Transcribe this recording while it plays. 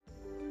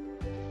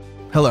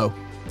Hello,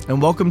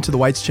 and welcome to the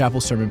White's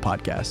Chapel Sermon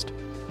Podcast.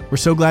 We're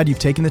so glad you've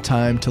taken the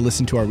time to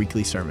listen to our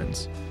weekly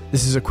sermons.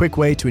 This is a quick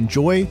way to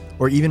enjoy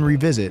or even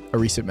revisit a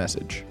recent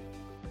message.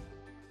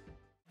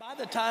 By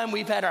the time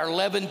we've had our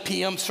 11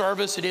 p.m.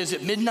 service, it is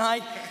at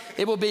midnight,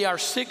 it will be our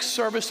sixth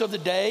service of the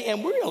day,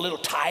 and we're a little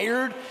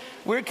tired.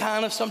 We're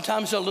kind of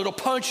sometimes a little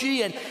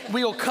punchy, and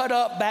we'll cut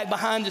up back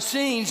behind the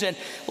scenes. And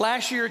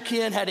last year,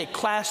 Ken had a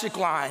classic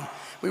line.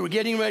 We were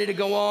getting ready to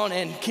go on,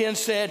 and Ken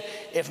said,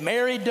 if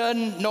Mary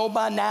doesn't know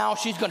by now,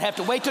 she's going to have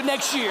to wait till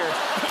next year.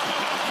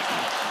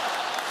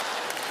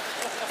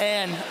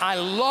 And I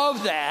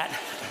love that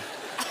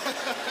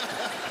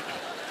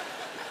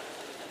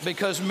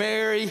because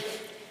Mary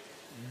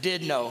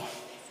did know.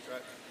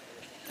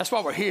 That's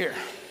why we're here,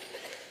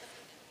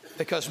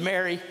 because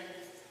Mary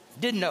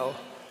did know.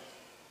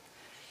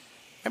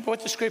 Remember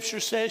what the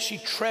scripture says? She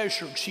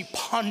treasured, she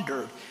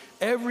pondered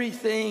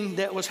everything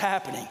that was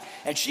happening.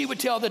 And she would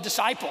tell the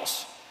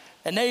disciples,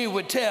 and they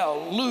would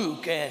tell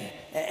Luke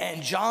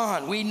and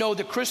John. We know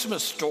the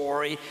Christmas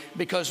story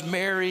because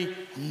Mary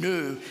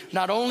knew.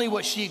 Not only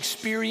what she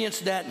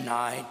experienced that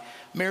night,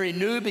 Mary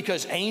knew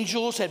because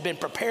angels had been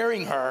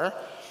preparing her.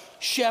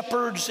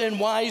 Shepherds and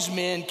wise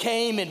men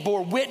came and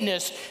bore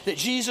witness that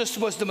Jesus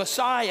was the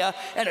Messiah,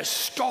 and a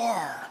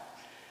star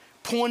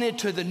pointed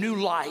to the new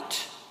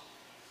light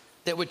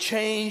that would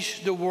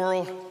change the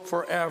world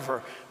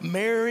forever.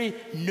 Mary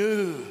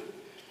knew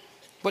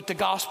what the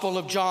Gospel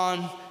of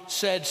John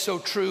said so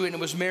true, and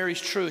it was Mary's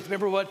truth.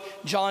 Remember what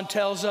John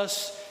tells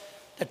us?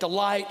 That the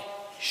light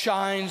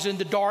shines in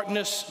the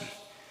darkness,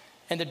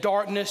 and the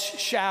darkness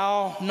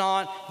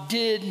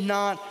did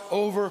not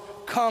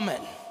overcome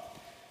it.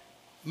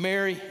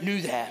 Mary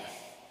knew that.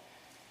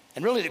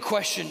 And really the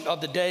question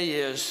of the day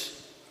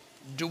is,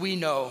 do we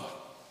know?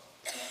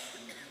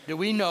 Do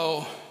we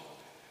know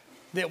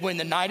that when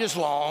the night is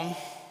long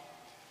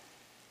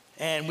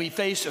and we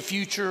face a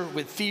future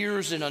with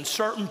fears and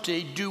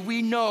uncertainty, do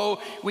we know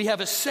we have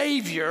a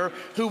Savior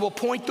who will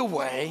point the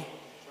way?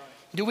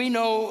 Do we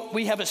know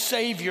we have a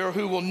Savior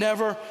who will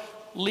never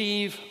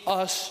leave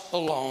us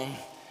alone?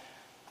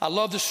 I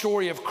love the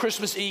story of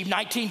Christmas Eve,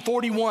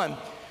 1941.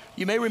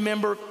 You may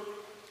remember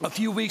a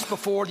few weeks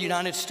before, the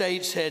United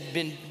States had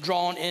been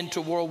drawn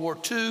into World War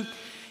II.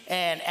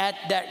 And at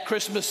that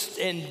Christmas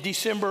in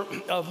December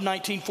of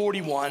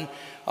 1941,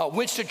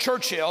 Winston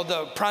Churchill,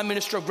 the Prime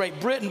Minister of Great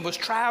Britain, was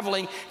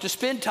traveling to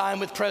spend time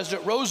with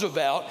President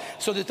Roosevelt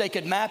so that they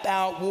could map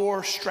out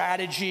war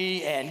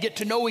strategy and get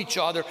to know each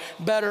other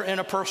better in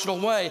a personal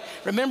way.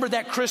 Remember,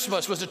 that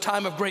Christmas was a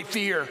time of great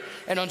fear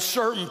and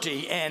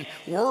uncertainty and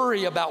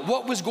worry about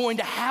what was going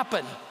to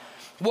happen.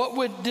 What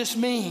would this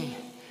mean?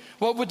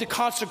 What would the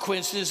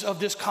consequences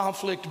of this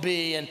conflict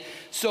be? And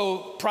so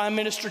Prime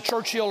Minister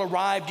Churchill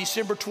arrived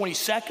December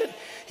 22nd.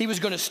 He was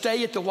going to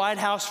stay at the White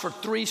House for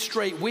 3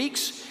 straight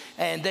weeks,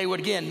 and they would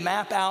again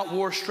map out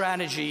war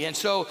strategy. And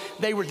so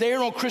they were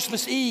there on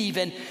Christmas Eve,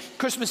 and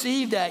Christmas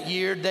Eve that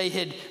year, they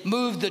had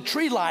moved the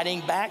tree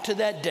lighting back to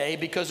that day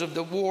because of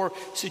the war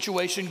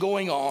situation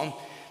going on.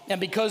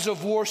 And because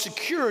of war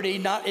security,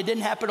 it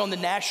didn't happen on the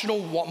National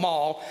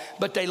Mall,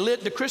 but they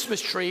lit the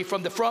Christmas tree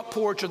from the front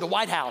porch of the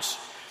White House.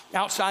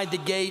 Outside the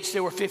gates,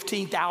 there were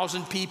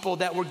 15,000 people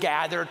that were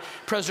gathered.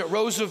 President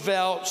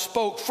Roosevelt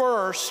spoke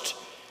first,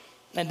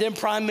 and then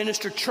Prime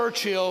Minister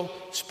Churchill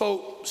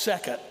spoke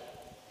second.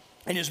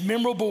 In his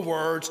memorable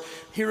words,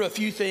 here are a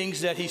few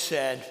things that he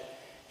said.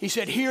 He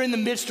said, here in the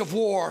midst of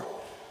war,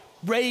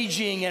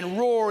 raging and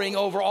roaring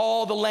over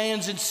all the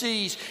lands and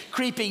seas,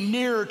 creeping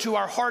nearer to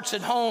our hearts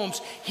and homes,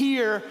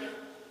 here,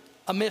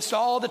 amidst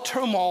all the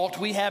tumult,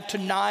 we have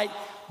tonight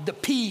the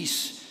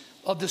peace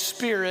of the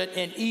Spirit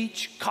in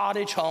each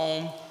cottage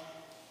home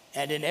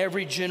and in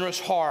every generous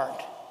heart.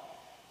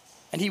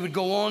 And he would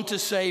go on to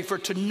say, for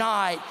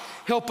tonight,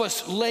 help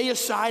us lay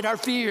aside our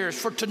fears.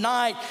 For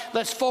tonight,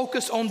 let's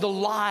focus on the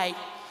light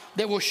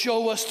that will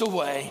show us the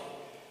way.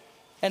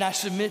 And I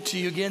submit to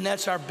you again,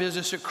 that's our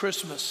business at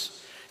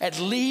Christmas. At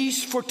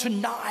least for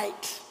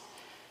tonight,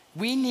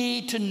 we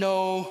need to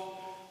know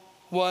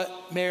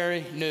what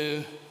Mary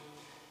knew.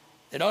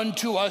 That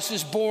unto us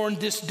is born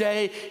this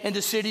day in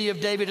the city of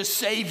David a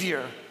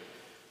Savior,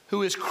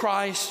 who is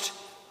Christ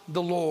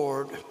the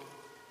Lord.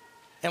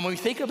 And when we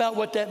think about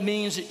what that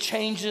means, it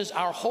changes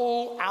our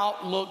whole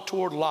outlook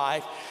toward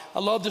life. I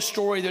love the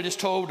story that is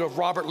told of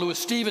Robert Louis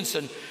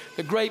Stevenson,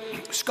 the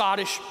great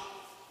Scottish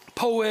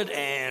poet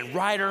and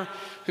writer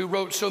who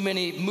wrote so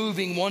many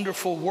moving,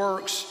 wonderful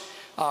works.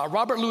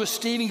 Robert Louis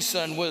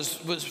Stevenson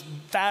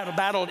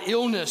battled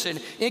illness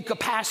and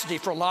incapacity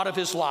for a lot of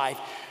his life.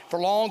 For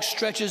long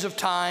stretches of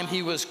time,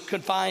 he was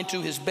confined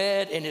to his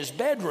bed in his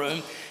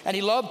bedroom, and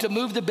he loved to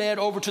move the bed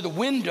over to the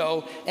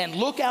window and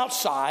look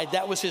outside.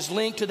 That was his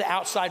link to the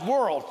outside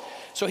world.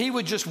 So he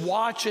would just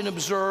watch and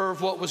observe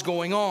what was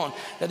going on.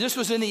 Now, this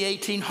was in the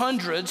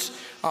 1800s,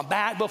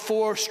 back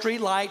before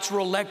street lights were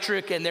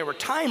electric and there were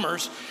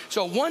timers.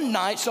 So one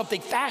night, something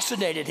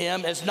fascinated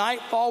him. As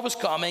nightfall was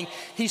coming,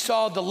 he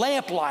saw the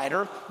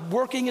lamplighter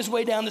working his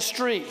way down the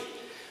street.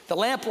 The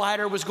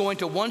lamplighter was going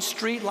to one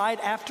street light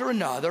after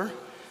another,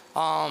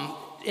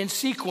 in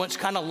sequence,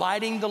 kind of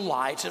lighting the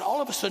lights, and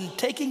all of a sudden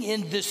taking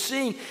in this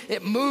scene,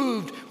 it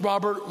moved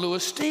Robert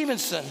Louis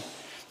Stevenson.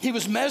 He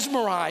was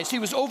mesmerized. He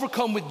was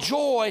overcome with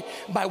joy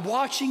by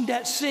watching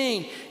that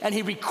scene, and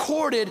he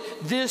recorded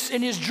this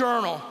in his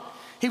journal.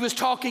 He was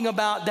talking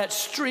about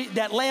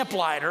that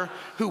lamplighter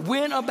who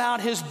went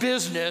about his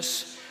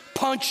business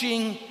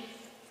punching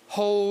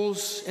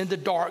holes in the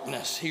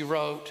darkness, he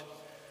wrote.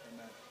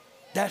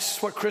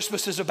 That's what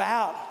Christmas is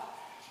about.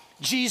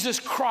 Jesus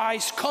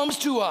Christ comes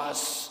to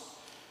us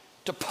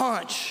to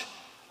punch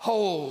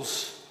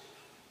holes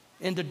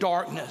in the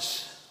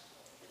darkness.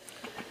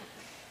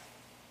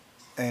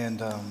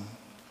 And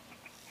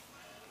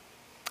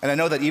I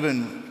know that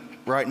even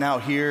right now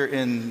here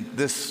in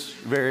this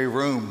very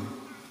room,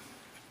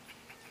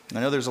 I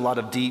know there's a lot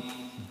of deep,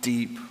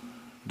 deep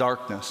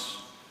darkness.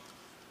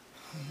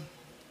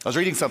 I was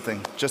reading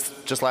something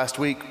just last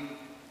week.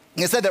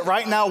 It said that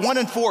right now, 1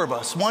 in 4 of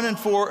us, 1 in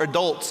 4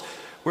 adults,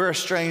 we're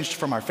estranged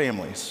from our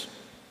families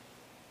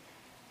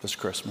this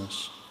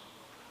Christmas.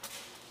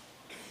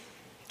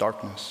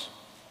 Darkness.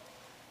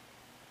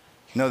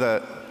 You know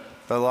that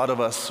a lot of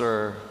us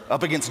are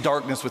up against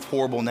darkness with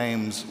horrible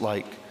names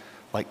like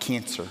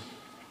cancer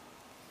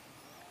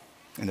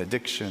and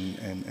addiction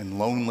and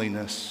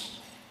loneliness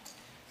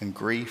and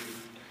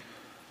grief.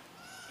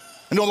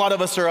 I know a lot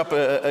of us are up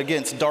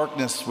against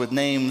darkness with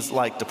names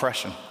like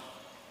depression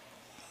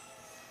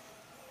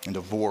and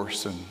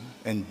divorce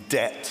and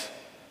debt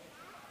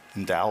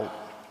and doubt.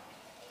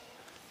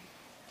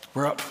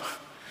 We're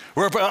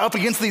up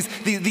against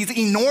these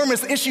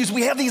enormous issues.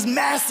 We have these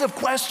massive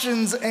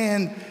questions,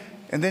 and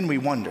then we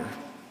wonder.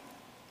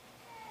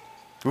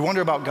 We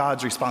wonder about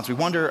God's response. We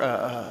wonder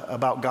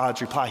about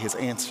God's reply, his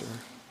answer.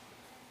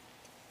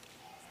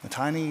 A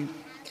tiny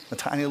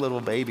little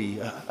baby,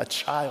 a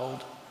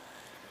child.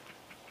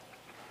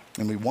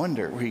 And we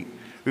wonder,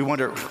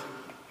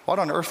 what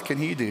on earth can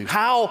he do?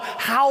 How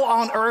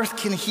on earth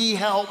can he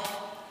help?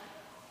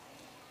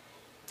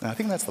 And I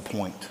think that's the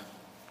point.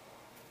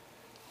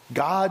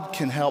 God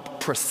can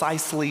help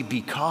precisely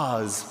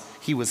because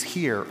he was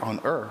here on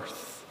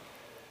earth.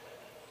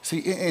 See,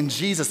 in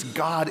Jesus,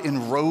 God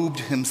enrobed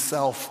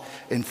himself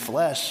in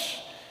flesh.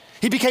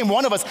 He became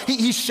one of us.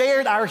 He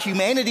shared our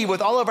humanity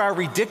with all of our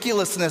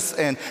ridiculousness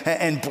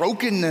and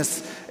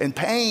brokenness and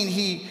pain.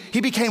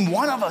 He became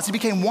one of us. He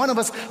became one of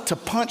us to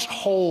punch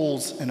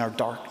holes in our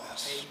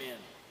darkness. Amen.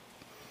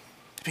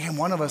 He became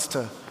one of us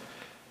to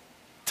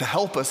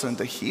help us and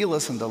to heal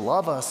us and to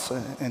love us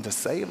and to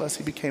save us.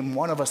 He became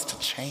one of us to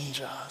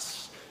change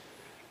us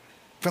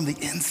from the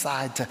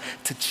inside,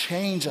 to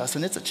change us.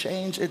 And it's a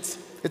change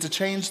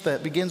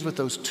that begins with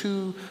those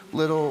 2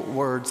 little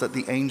words that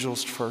the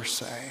angels first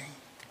sang.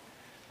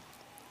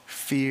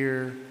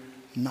 Fear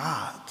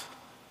not.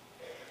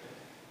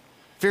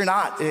 Fear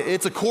not.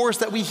 It's a chorus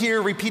that we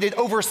hear repeated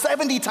over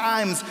 70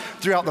 times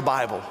throughout the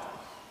Bible.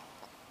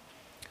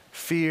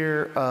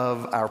 Fear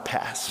of our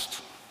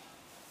past.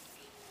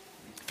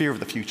 Fear of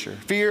the future.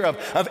 Fear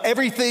of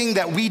everything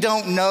that we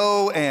don't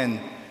know and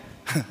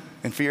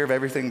fear of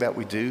everything that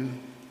we do.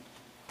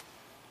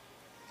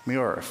 We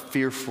are a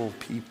fearful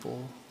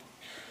people.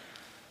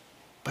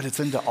 But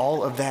it's into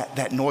all of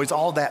that noise,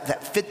 all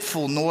that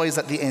fitful noise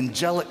that the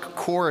angelic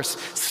chorus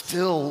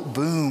still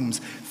booms.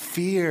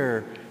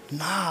 Fear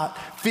not,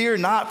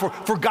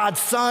 for God's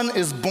Son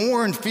is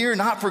born. Fear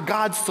not, for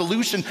God's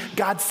solution,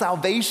 God's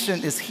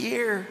salvation is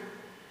here.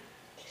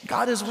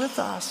 God is with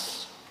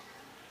us.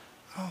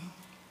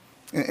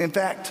 In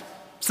fact,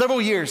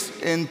 several years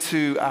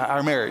into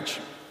our marriage,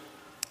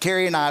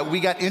 Carrie and I,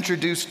 we got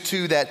introduced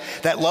to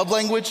that love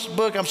language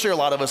book. I'm sure a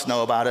lot of us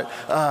know about it.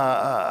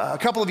 A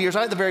couple of years,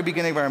 right at the very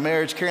beginning of our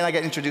marriage, Carrie and I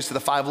got introduced to the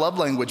 5 love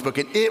language book,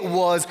 and it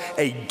was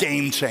a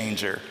game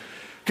changer.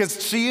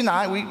 Because she and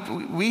I,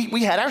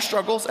 we had our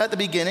struggles at the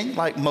beginning,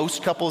 like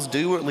most couples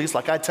do, or at least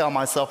like I tell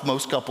myself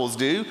most couples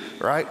do,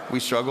 right? We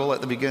struggle at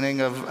the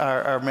beginning of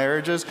our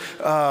marriages.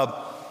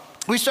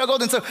 We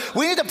struggled, and so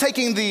we ended up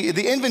taking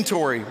the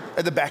inventory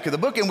at the back of the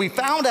book, and we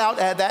found out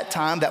at that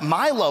time that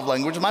my love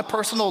language, my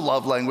personal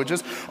love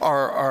languages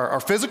are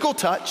physical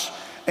touch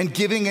and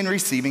giving and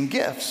receiving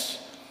gifts.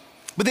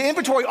 But the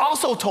inventory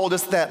also told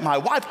us that my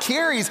wife,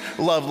 Carrie's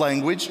love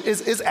language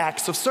is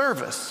acts of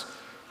service,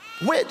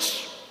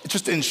 which,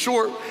 just in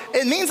short,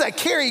 it means that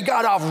Carrie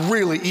got off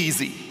really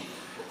easy.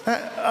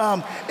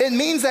 It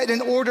means that in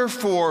order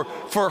for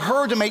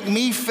her to make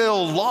me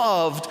feel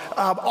loved,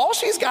 all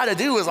she's got to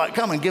do is like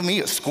come and give me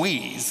a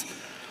squeeze.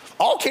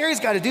 All Carrie's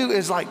got to do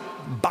is like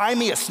buy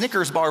me a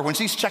Snickers bar when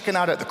she's checking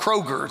out at the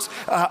Kroger's.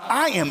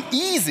 I am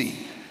easy.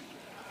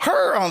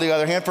 Her, on the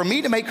other hand, for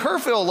me to make her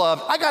feel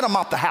loved, I got to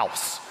mop the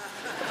house.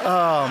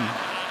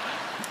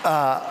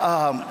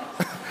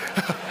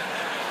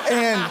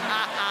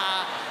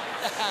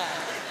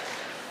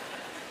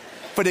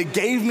 But it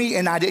gave me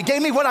an idea. It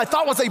gave me what I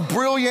thought was a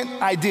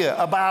brilliant idea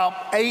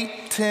about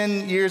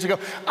 8-10 years ago.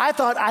 I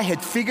thought I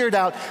had figured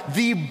out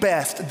the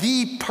best,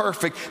 the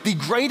perfect, the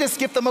greatest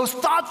gift, the most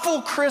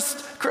thoughtful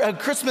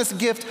Christmas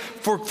gift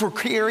for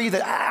Carrie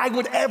that I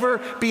would ever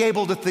be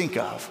able to think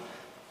of.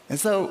 And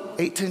so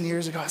 10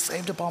 years ago, I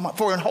saved up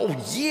for a whole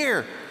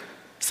year,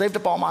 saved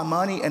up all my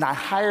money, and I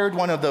hired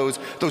one of those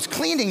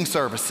cleaning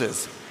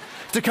services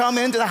to come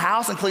into the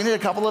house and clean it a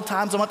couple of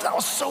times a month. I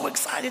was so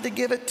excited to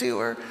give it to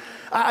her.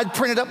 I'd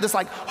printed up this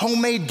like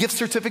homemade gift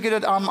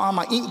certificate on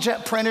my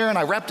inkjet printer, and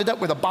I wrapped it up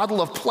with a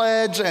bottle of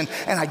Pledge, and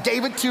I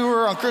gave it to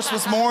her on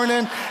Christmas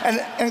morning.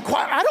 And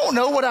I don't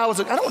know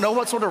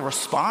what sort of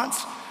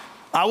response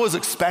I was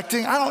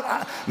expecting.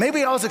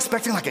 Maybe I was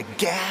expecting like a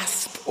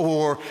gasp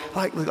or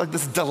like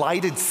this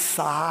delighted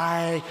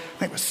sigh.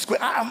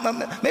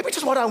 Maybe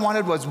just what I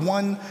wanted was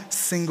one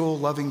single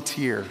loving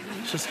tear,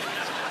 just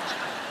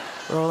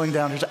rolling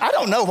down her cheek. I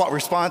don't know what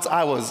response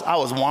I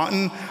was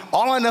wanting.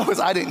 All I know is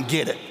I didn't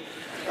get it.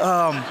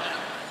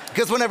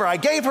 Because whenever I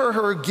gave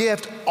her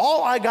gift,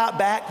 all I got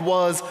back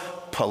was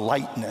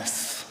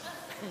politeness.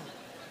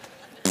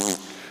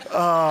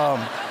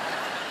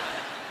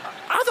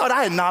 I thought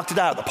I had knocked it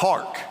out of the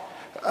park.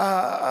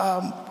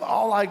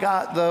 All I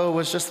got, though,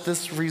 was just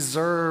this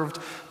reserved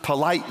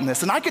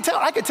politeness. And I could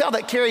tell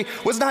that Carrie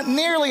was not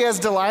nearly as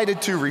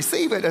delighted to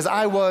receive it as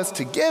I was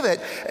to give it.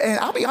 And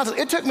I'll be honest,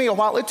 it took me a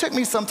while. It took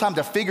me some time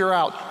to figure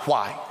out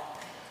why.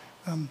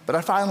 But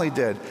I finally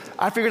did.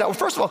 I figured out, well,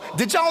 first of all,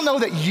 did y'all know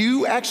that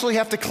you actually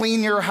have to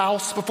clean your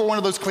house before one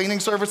of those cleaning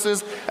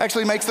services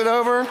actually makes it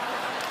over?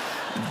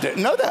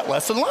 Didn't know that.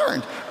 Lesson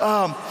learned.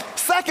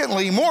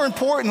 Secondly, more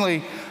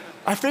importantly,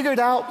 I figured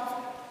out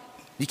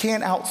you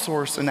can't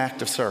outsource an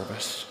act of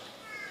service.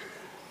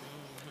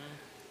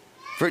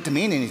 For it to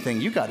mean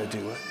anything, you got to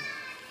do it.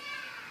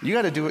 You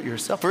got to do it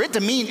yourself. For it to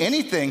mean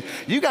anything,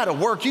 you got to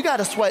work, you got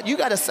to sweat, you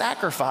got to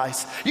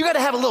sacrifice. You got to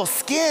have a little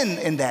skin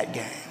in that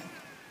game.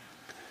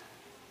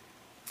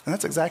 And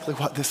that's exactly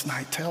what this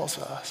night tells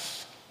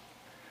us.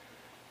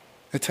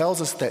 It tells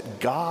us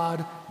that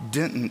God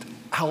didn't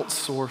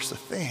outsource a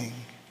thing.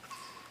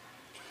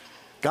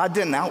 God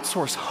didn't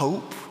outsource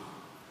hope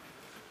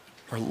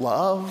or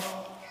love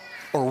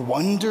or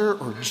wonder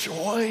or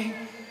joy.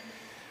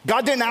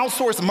 God didn't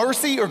outsource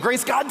mercy or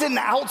grace. God didn't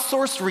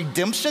outsource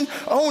redemption.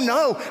 Oh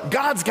no,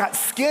 God's got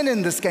skin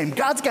in this game.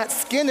 God's got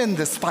skin in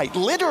this fight,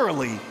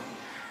 literally.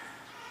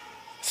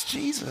 It's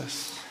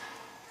Jesus.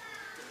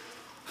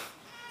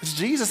 It's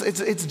Jesus.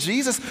 It's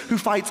Jesus who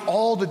fights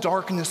all the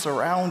darkness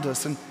around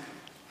us. And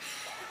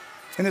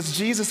it's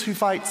Jesus who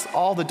fights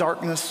all the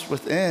darkness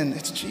within.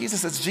 It's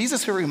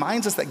Jesus who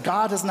reminds us that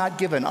God has not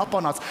given up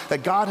on us,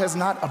 that God has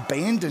not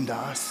abandoned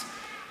us.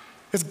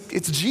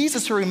 It's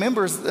Jesus who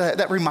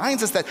that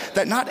reminds us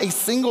that not a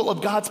single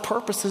of God's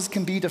purposes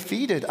can be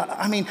defeated.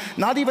 I mean,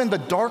 not even the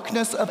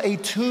darkness of a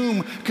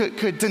tomb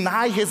could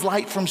deny his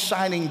light from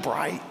shining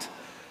bright.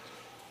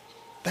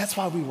 That's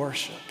why we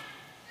worship.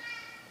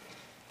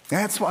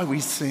 That's why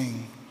we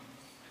sing,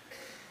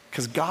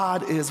 because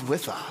God is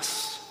with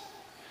us,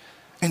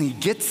 and he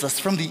gets us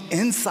from the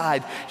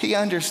inside. He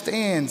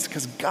understands,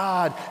 because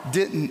God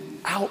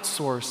didn't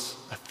outsource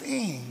a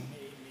thing.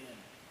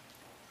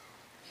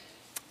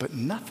 But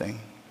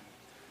nothing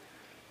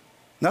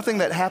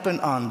that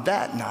happened on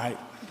that night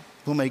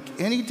will make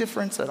any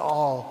difference at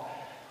all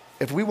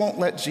if we won't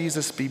let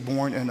Jesus be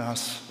born in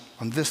us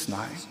on this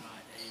night.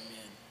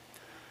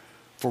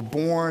 For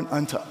born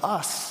unto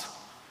us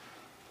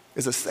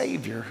is a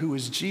Savior who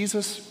is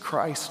Jesus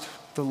Christ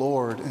the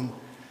Lord.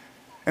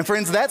 And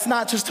friends, that's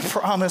not just a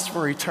promise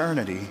for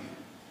eternity.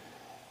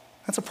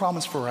 That's a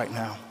promise for right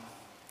now.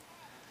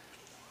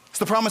 It's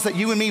the promise that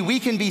you and me, we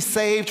can be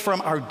saved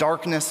from our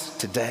darkness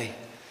today.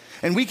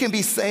 And we can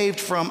be saved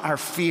from our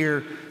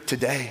fear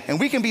today. And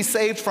we can be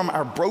saved from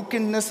our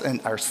brokenness and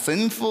our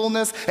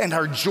sinfulness and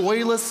our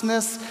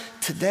joylessness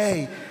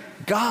today.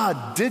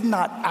 God did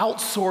not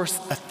outsource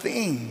a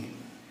thing.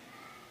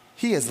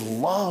 He is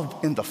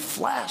love in the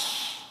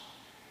flesh.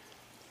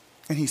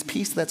 And he's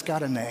peace that's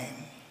got a name.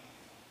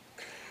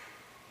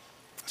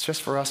 It's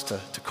just for us to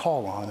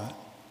call on it.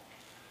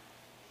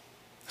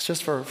 It's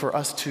just for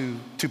us to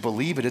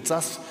believe it.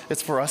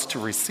 It's for us to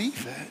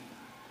receive it.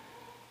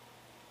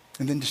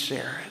 And then to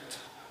share it.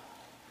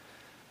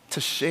 To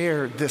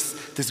share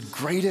this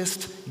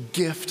greatest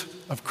gift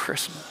of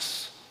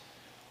Christmas.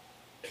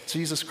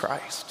 Jesus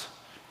Christ,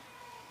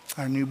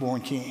 our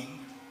newborn King.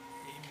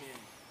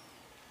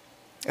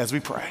 As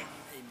we pray.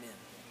 Amen.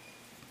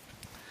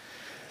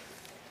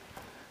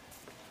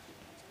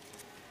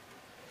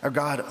 Our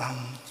God,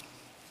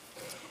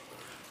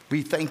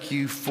 we thank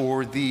you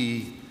for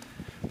the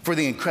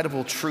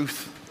incredible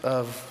truth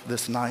of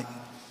this night.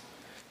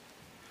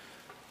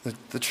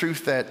 The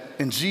truth that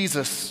in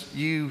Jesus,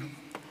 you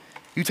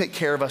take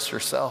care of us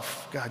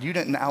yourself. God, you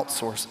didn't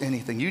outsource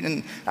anything. You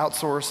didn't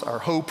outsource our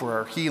hope or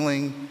our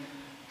healing,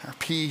 our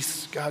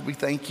peace. God, we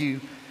thank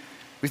you.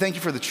 We thank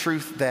you for the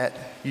truth that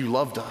you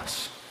loved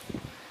us.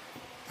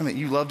 I mean,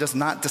 you loved us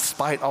not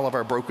despite all of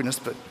our brokenness,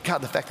 but God,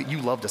 the fact that you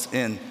loved us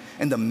in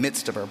the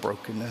midst of our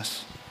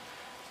brokenness.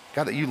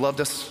 God, that you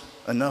loved us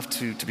enough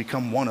to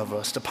become one of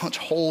us, to punch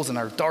holes in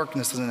our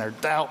darkness and in our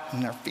doubt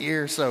and our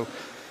fear. So,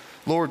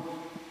 Lord,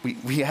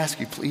 we ask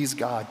you, please,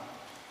 God,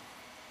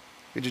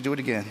 would you do it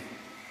again?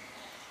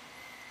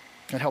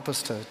 And help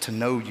us to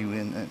know you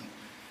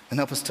And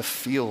help us to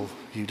feel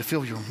you, to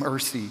feel your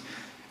mercy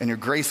and your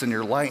grace and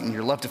your light and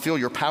your love, to feel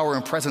your power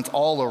and presence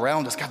all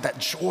around us. God, that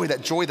joy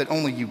that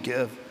only you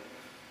give.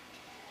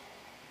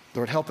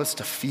 Lord, help us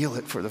to feel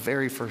it for the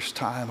very first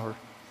time, or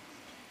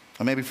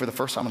maybe for the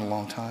first time in a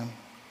long time.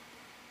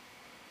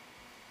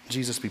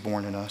 Jesus, be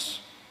born in us.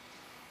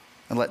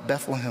 And let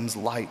Bethlehem's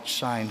light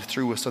shine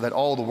through us so that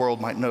all the world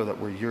might know that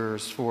we're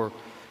yours. For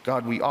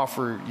God, we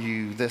offer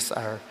you this,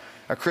 our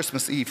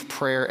Christmas Eve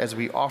prayer, as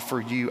we offer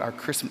you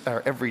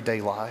our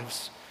everyday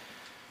lives.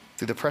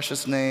 Through the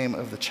precious name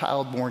of the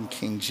child-born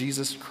King,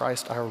 Jesus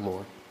Christ our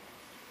Lord.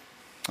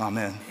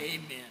 Amen.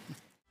 Amen.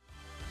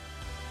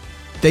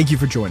 Thank you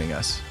for joining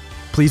us.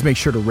 Please make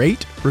sure to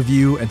rate,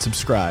 review, and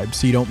subscribe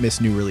so you don't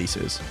miss new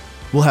releases.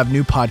 We'll have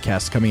new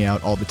podcasts coming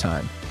out all the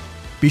time.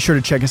 Be sure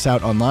to check us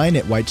out online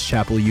at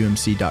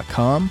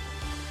whiteschapelumc.com.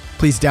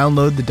 Please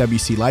download the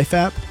WC Life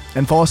app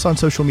and follow us on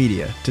social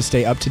media to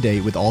stay up to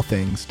date with all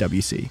things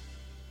WC.